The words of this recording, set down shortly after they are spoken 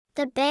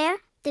The Bear,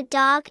 the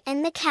Dog,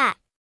 and the Cat.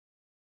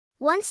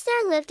 Once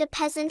there lived a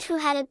peasant who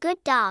had a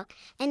good dog,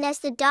 and as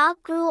the dog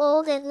grew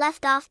old it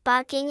left off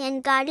barking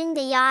and guarding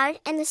the yard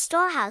and the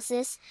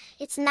storehouses.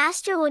 Its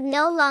master would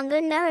no longer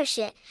nourish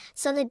it,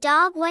 so the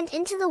dog went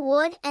into the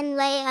wood and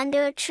lay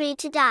under a tree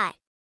to die.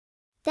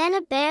 Then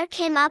a bear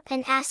came up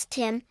and asked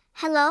him,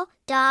 "Hello,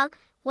 dog,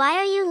 why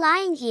are you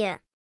lying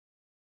here?"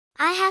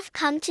 "I have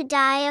come to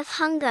die of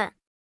hunger.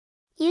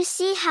 You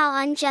see how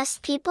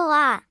unjust people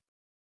are.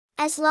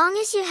 As long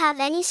as you have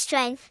any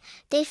strength,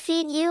 they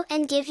feed you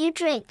and give you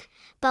drink,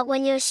 but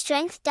when your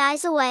strength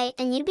dies away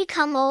and you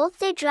become old,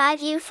 they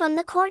drive you from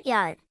the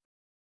courtyard."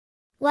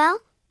 "Well,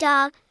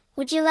 dog,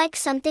 would you like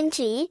something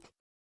to eat?"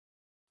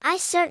 "I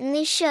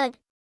certainly should."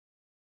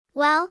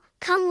 "Well,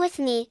 come with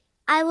me,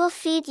 I will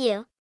feed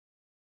you."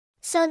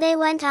 So they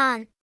went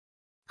on.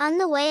 On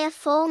the way a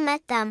foal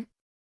met them.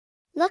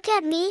 "Look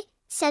at me,"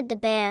 said the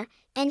bear,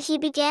 and he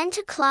began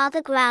to claw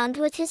the ground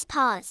with his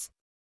paws.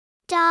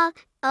 "Dog,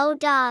 oh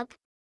dog,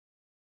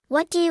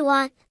 what do you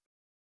want?"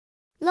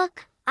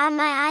 "Look, are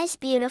my eyes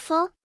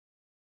beautiful?"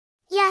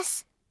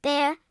 "Yes,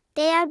 bear,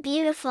 they are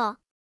beautiful."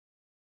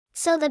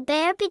 So the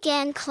bear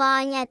began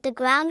clawing at the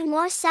ground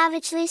more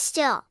savagely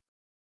still.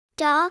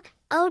 "Dog,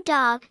 oh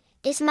dog,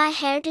 is my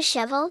hair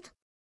disheveled?"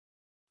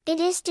 "It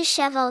is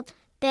disheveled,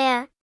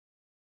 bear."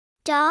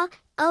 "Dog,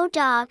 oh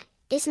dog,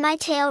 is my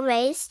tail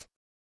raised?"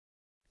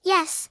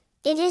 "Yes,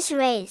 it is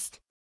raised."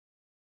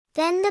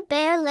 Then the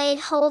bear laid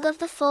hold of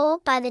the foal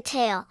by the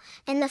tail,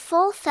 and the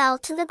foal fell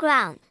to the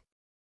ground.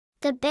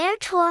 The bear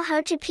tore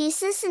her to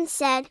pieces and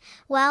said,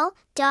 "Well,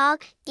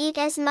 dog, eat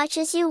as much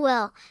as you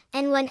will,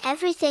 and when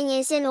everything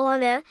is in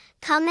order,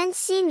 come and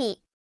see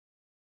me."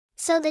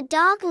 So the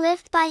dog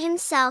lived by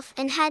himself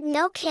and had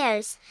no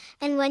cares,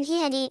 and when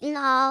he had eaten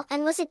all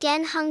and was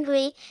again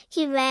hungry,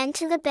 he ran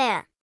to the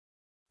bear.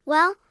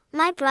 "Well,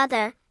 my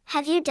brother,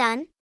 have you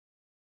done?"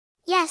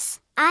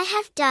 "Yes, I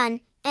have done,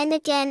 and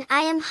again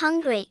I am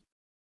hungry."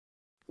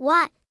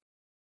 "What?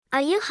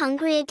 Are you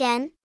hungry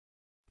again?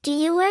 Do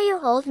you where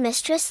your old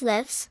mistress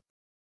lives?"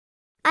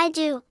 "I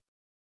do."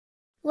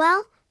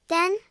 "Well,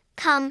 then,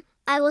 come,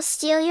 I will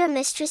steal your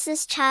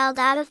mistress's child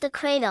out of the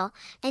cradle,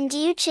 and do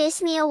you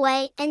chase me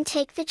away and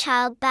take the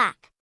child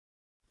back.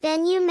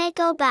 Then you may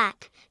go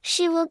back,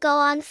 she will go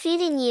on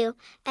feeding you,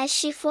 as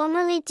she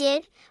formerly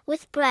did,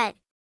 with bread."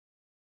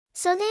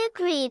 So they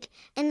agreed,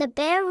 and the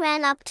bear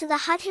ran up to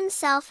the hut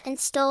himself and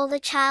stole the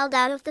child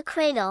out of the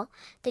cradle.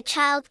 The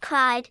child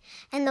cried,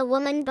 and the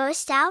woman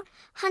burst out,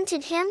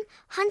 hunted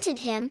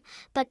him,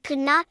 but could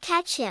not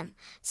catch him.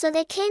 So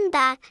they came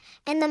back,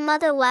 and the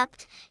mother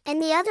wept,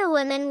 and the other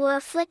women were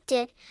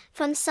afflicted.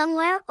 From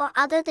somewhere or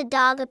other the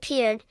dog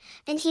appeared,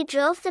 and he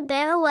drove the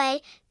bear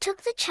away,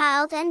 took the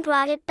child and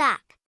brought it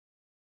back.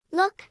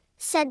 "Look,"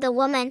 said the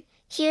woman,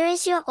 "here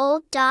is your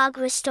old dog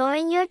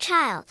restoring your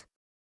child."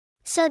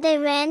 So they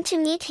ran to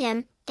meet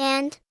him,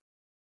 and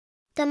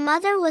the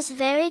mother was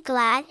very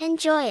glad and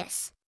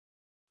joyous.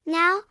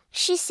 "Now,"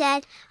 she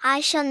said,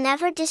 "I shall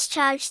never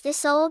discharge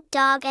this old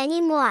dog any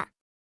more."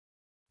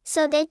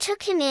 So they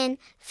took him in,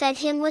 fed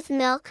him with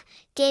milk,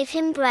 gave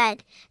him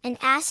bread, and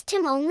asked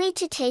him only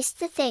to taste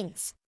the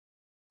things.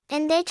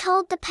 And they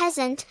told the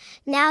peasant,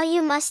 "Now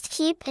you must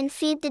keep and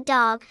feed the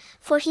dog,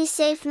 for he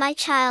saved my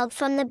child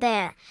from the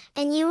bear,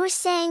 and you were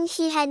saying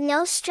he had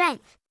no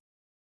strength."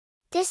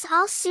 This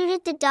all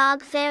suited the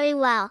dog very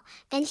well,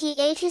 and he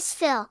ate his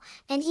fill,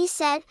 and he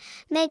said,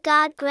 "May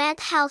God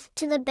grant health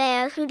to the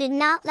bear who did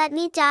not let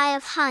me die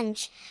of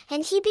hunger,"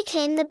 and he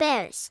became the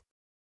bear's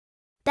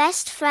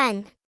best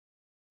friend.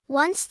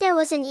 Once there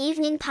was an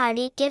evening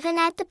party given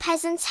at the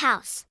peasant's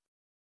house.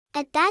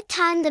 At that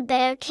time the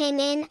bear came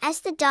in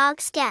as the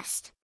dog's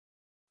guest.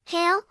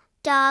 "Hail,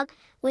 dog,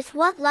 with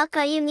what luck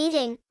are you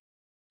meeting?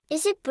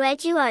 Is it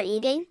bread you are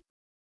eating?"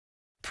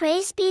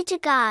 "Praise be to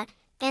God,"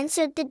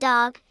 answered the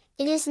dog,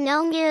 "it is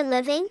no mere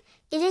living,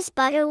 it is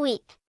butter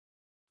wheat."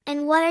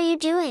 "And what are you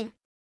doing?"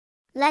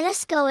 "Let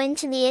us go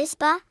into the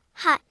izba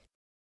hut.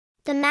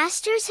 The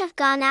masters have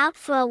gone out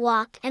for a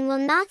walk and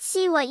will not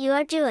see what you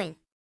are doing.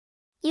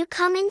 You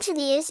come into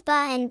the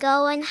izba and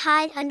go and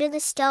hide under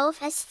the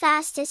stove as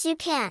fast as you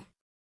can.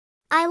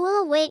 I will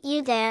await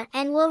you there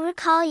and will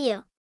recall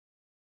you."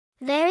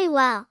 "Very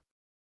well."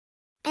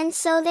 And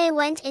so they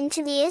went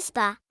into the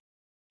izba.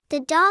 The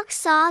dog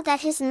saw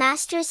that his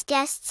master's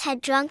guests had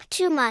drunk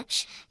too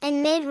much,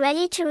 and made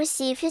ready to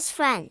receive his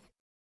friend.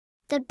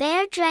 The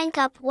bear drank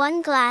up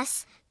one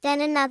glass,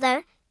 then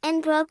another,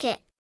 and broke it.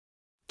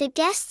 The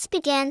guests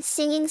began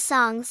singing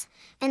songs,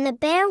 and the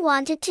bear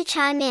wanted to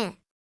chime in.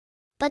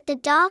 But the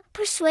dog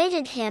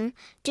persuaded him,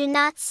 "Do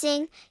not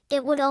sing,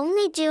 it would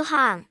only do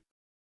harm."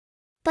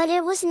 But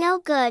it was no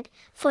good,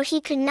 for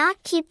he could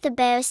not keep the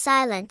bear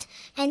silent,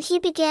 and he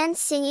began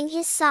singing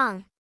his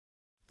song.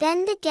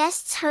 Then the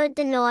guests heard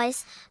the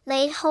noise,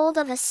 laid hold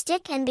of a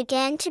stick and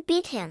began to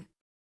beat him.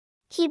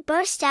 He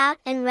burst out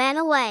and ran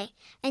away,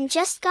 and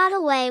just got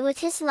away with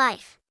his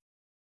life.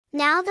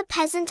 Now the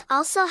peasant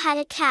also had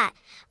a cat,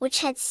 which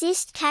had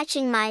ceased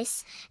catching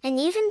mice, and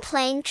even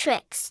playing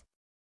tricks.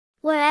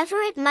 Wherever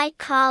it might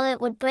crawl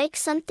it would break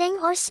something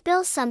or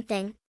spill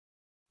something.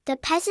 The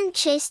peasant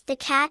chased the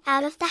cat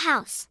out of the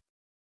house.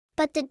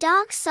 But the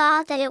dog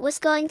saw that it was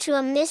going through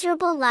a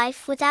miserable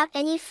life without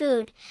any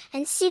food,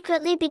 and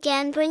secretly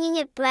began bringing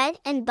it bread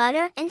and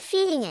butter and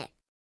feeding it.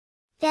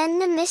 Then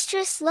the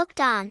mistress looked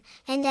on,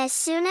 and as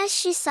soon as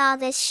she saw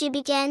this she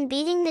began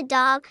beating the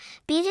dog,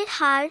 beat it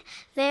hard,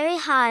 very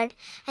hard,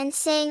 and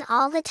saying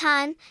all the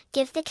time,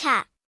 "Give the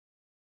cat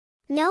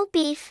no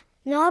beef,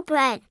 nor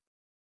bread."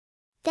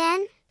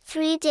 Then,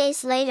 3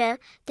 days later,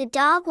 the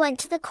dog went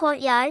to the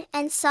courtyard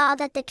and saw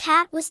that the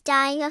cat was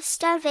dying of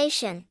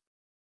starvation.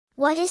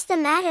 "What is the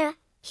matter?"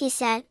 he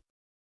said.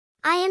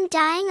 "I am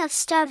dying of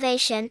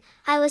starvation.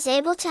 I was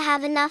able to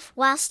have enough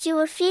whilst you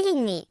were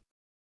feeding me.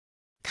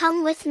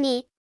 Come with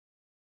me."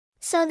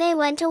 So they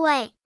went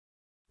away.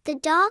 The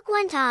dog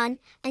went on,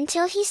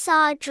 until he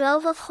saw a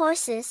drove of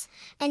horses,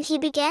 and he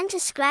began to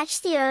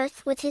scratch the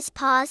earth with his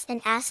paws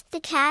and asked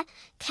the cat,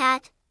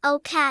 "Cat, oh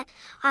cat,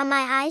 are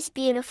my eyes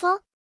beautiful?"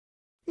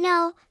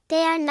 "No,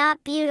 they are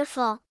not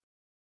beautiful."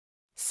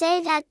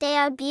 "Say that they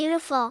are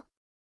beautiful."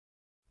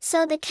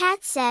 So the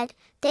cat said,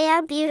 "They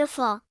are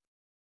beautiful."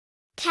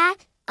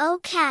 "Cat, oh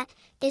cat,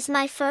 is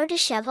my fur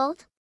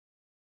disheveled?"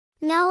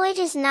 "No, it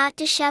is not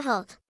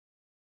disheveled."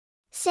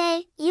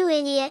 "Say, you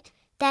idiot,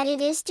 that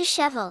it is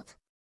disheveled."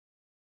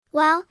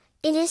 "Well,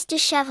 it is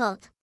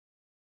disheveled."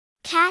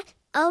 "Cat,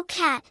 oh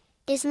cat,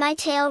 is my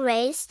tail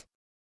raised?"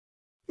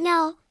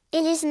 "No,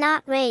 it is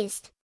not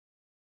raised."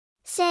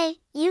 "Say,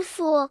 you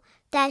fool,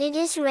 that it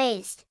is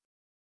raised."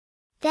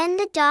 Then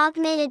the dog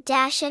made a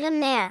dash at a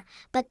mare,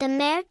 but the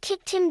mare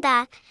kicked him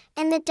back,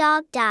 and the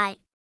dog died.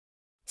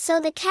 So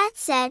the cat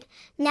said,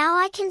 "Now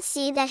I can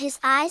see that his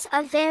eyes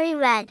are very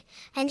red,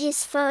 and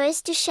his fur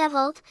is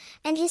disheveled,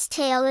 and his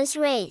tail is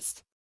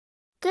raised.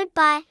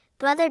 Goodbye,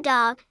 brother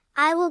dog,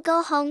 I will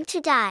go home to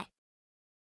die."